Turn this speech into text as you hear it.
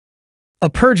A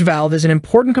purge valve is an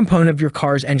important component of your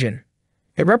car's engine.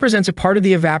 It represents a part of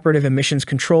the evaporative emissions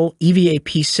control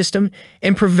 (evap) system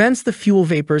and prevents the fuel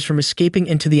vapors from escaping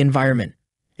into the environment.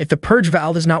 If the purge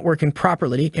valve is not working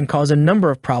properly, it can cause a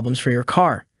number of problems for your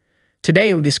car.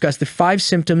 Today, we'll discuss the 5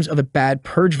 symptoms of a bad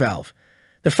purge valve.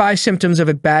 The 5 symptoms of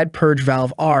a bad purge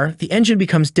valve are: the engine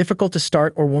becomes difficult to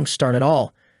start or won't start at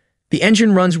all. The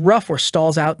engine runs rough or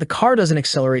stalls out, the car doesn't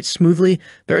accelerate smoothly,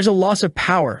 there is a loss of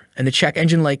power, and the check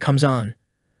engine light comes on.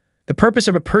 The purpose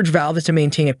of a purge valve is to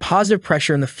maintain a positive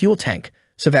pressure in the fuel tank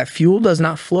so that fuel does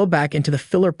not flow back into the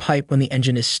filler pipe when the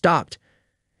engine is stopped.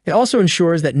 It also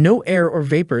ensures that no air or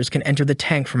vapors can enter the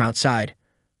tank from outside.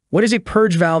 What is a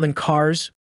purge valve in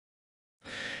cars?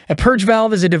 A purge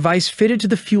valve is a device fitted to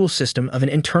the fuel system of an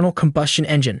internal combustion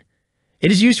engine.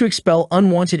 It is used to expel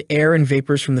unwanted air and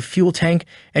vapors from the fuel tank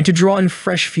and to draw in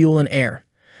fresh fuel and air.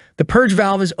 The purge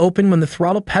valve is open when the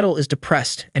throttle pedal is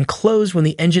depressed and closed when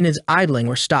the engine is idling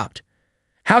or stopped.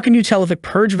 How can you tell if a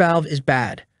purge valve is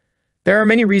bad? There are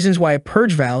many reasons why a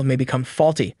purge valve may become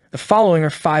faulty. The following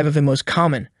are 5 of the most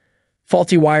common.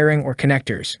 Faulty wiring or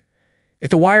connectors.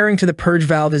 If the wiring to the purge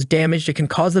valve is damaged, it can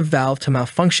cause the valve to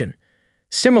malfunction.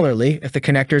 Similarly, if the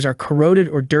connectors are corroded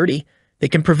or dirty, they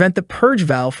can prevent the purge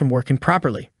valve from working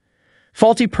properly.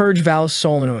 Faulty purge valve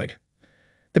solenoid.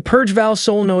 The purge valve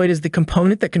solenoid is the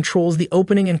component that controls the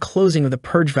opening and closing of the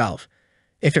purge valve.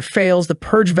 If it fails, the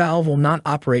purge valve will not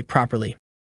operate properly.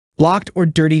 Blocked or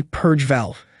dirty purge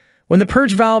valve. When the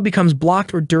purge valve becomes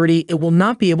blocked or dirty, it will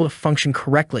not be able to function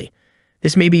correctly.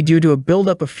 This may be due to a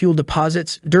buildup of fuel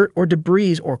deposits, dirt or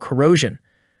debris, or corrosion.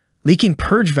 Leaking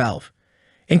purge valve.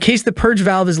 In case the purge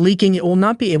valve is leaking, it will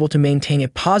not be able to maintain a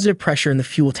positive pressure in the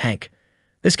fuel tank.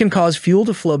 This can cause fuel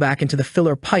to flow back into the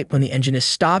filler pipe when the engine is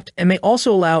stopped and may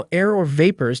also allow air or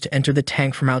vapors to enter the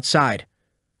tank from outside.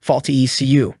 Faulty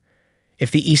ECU.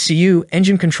 If the ECU,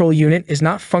 engine control unit, is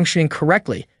not functioning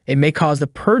correctly, it may cause the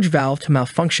purge valve to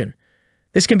malfunction.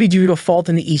 This can be due to a fault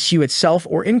in the ECU itself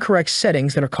or incorrect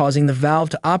settings that are causing the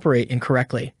valve to operate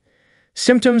incorrectly.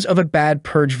 Symptoms of a bad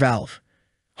purge valve.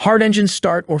 Hard engine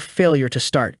start or failure to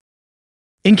start.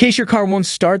 In case your car won't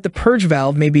start, the purge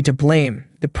valve may be to blame.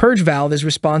 The purge valve is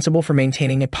responsible for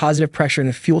maintaining a positive pressure in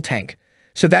the fuel tank,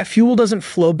 so that fuel doesn't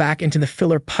flow back into the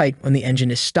filler pipe when the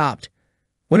engine is stopped.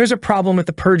 When there's a problem with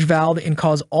the purge valve, it can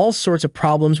cause all sorts of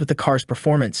problems with the car's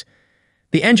performance.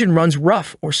 The engine runs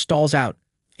rough or stalls out.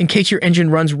 In case your engine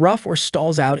runs rough or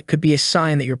stalls out, it could be a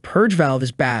sign that your purge valve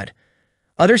is bad.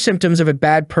 Other symptoms of a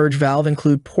bad purge valve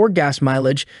include poor gas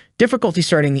mileage, difficulty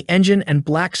starting the engine, and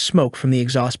black smoke from the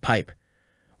exhaust pipe.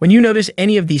 When you notice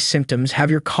any of these symptoms, have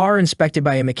your car inspected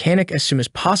by a mechanic as soon as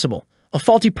possible. A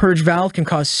faulty purge valve can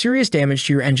cause serious damage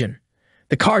to your engine.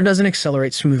 The car doesn't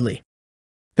accelerate smoothly.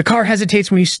 The car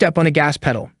hesitates when you step on a gas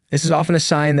pedal. This is often a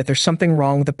sign that there's something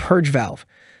wrong with the purge valve.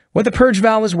 When the purge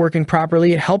valve is working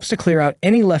properly, it helps to clear out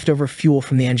any leftover fuel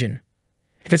from the engine.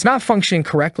 If it's not functioning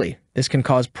correctly, this can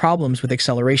cause problems with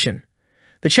acceleration.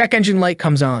 The check engine light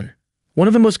comes on. One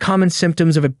of the most common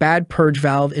symptoms of a bad purge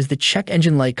valve is the check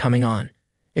engine light coming on.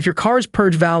 If your car's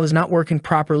purge valve is not working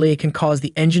properly, it can cause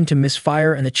the engine to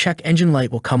misfire and the check engine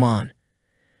light will come on.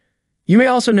 You may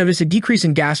also notice a decrease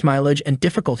in gas mileage and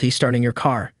difficulty starting your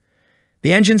car.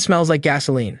 The engine smells like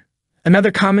gasoline.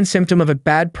 Another common symptom of a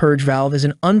bad purge valve is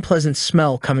an unpleasant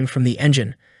smell coming from the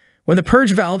engine. When the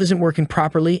purge valve isn't working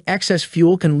properly, excess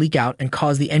fuel can leak out and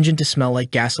cause the engine to smell like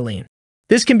gasoline.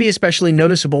 This can be especially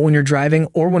noticeable when you're driving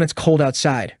or when it's cold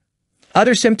outside.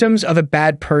 Other symptoms of a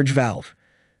bad purge valve.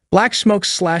 Black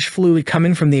smoke/fluid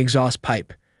coming from the exhaust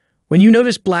pipe. When you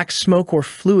notice black smoke or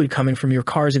fluid coming from your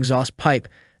car's exhaust pipe,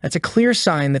 that's a clear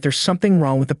sign that there's something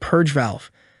wrong with the purge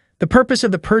valve. The purpose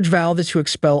of the purge valve is to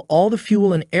expel all the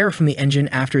fuel and air from the engine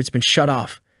after it's been shut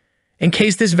off. In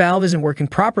case this valve isn't working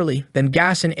properly, then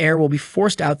gas and air will be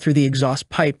forced out through the exhaust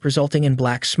pipe, resulting in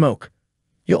black smoke.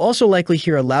 You'll also likely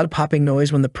hear a loud popping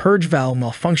noise when the purge valve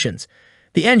malfunctions.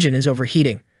 The engine is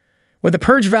overheating. When the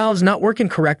purge valve is not working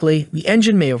correctly, the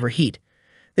engine may overheat.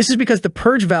 This is because the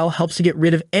purge valve helps to get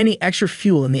rid of any extra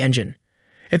fuel in the engine.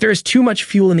 If there is too much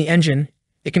fuel in the engine,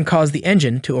 it can cause the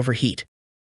engine to overheat.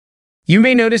 You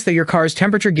may notice that your car's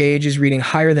temperature gauge is reading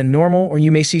higher than normal, or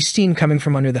you may see steam coming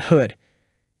from under the hood.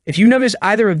 If you notice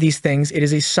either of these things, it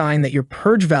is a sign that your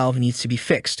purge valve needs to be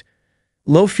fixed.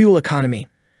 Low fuel economy.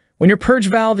 When your purge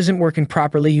valve isn't working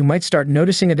properly, you might start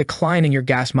noticing a decline in your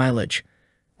gas mileage.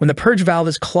 When the purge valve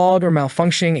is clogged or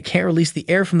malfunctioning, it can't release the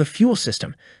air from the fuel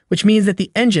system, which means that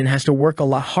the engine has to work a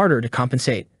lot harder to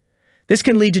compensate. This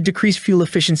can lead to decreased fuel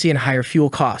efficiency and higher fuel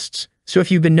costs. So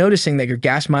if you've been noticing that your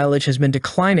gas mileage has been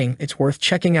declining, it's worth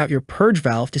checking out your purge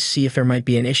valve to see if there might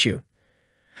be an issue.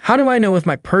 How do I know if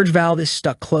my purge valve is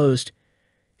stuck closed?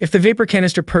 If the vapor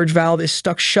canister purge valve is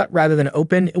stuck shut rather than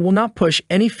open, it will not push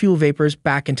any fuel vapors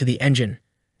back into the engine.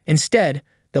 Instead,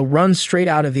 they'll run straight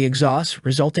out of the exhaust,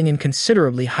 resulting in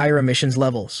considerably higher emissions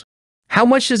levels. How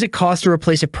much does it cost to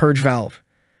replace a purge valve?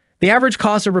 The average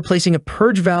cost of replacing a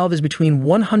purge valve is between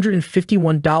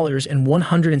 $151 and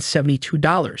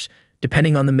 $172,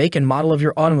 depending on the make and model of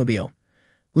your automobile.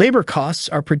 Labor costs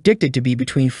are predicted to be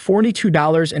between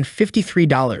 $42 and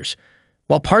 $53,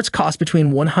 while parts cost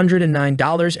between $109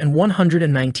 and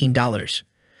 $119.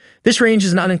 This range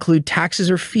does not include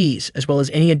taxes or fees, as well as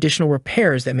any additional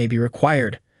repairs that may be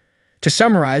required. To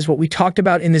summarize what we talked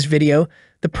about in this video,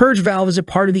 the purge valve is a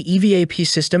part of the evap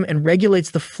system and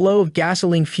regulates the flow of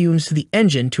gasoline fumes to the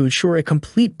engine to ensure a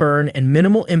complete burn and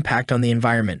minimal impact on the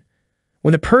environment.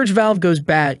 When the purge valve goes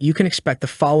bad, you can expect the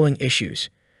following issues.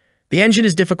 The engine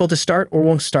is difficult to start or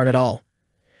won't start at all.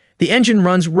 The engine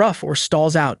runs rough or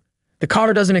stalls out. The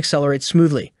car doesn't accelerate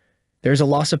smoothly. There is a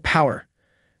loss of power.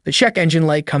 The check engine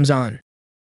light comes on.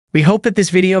 We hope that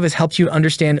this video has helped you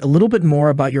understand a little bit more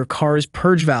about your car's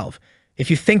purge valve.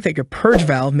 If you think that your purge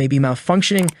valve may be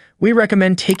malfunctioning, we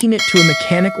recommend taking it to a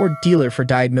mechanic or dealer for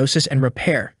diagnosis and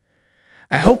repair.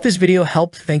 I hope this video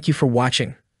helped. Thank you for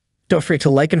watching. Don't forget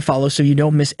to like and follow so you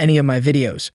don't miss any of my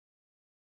videos.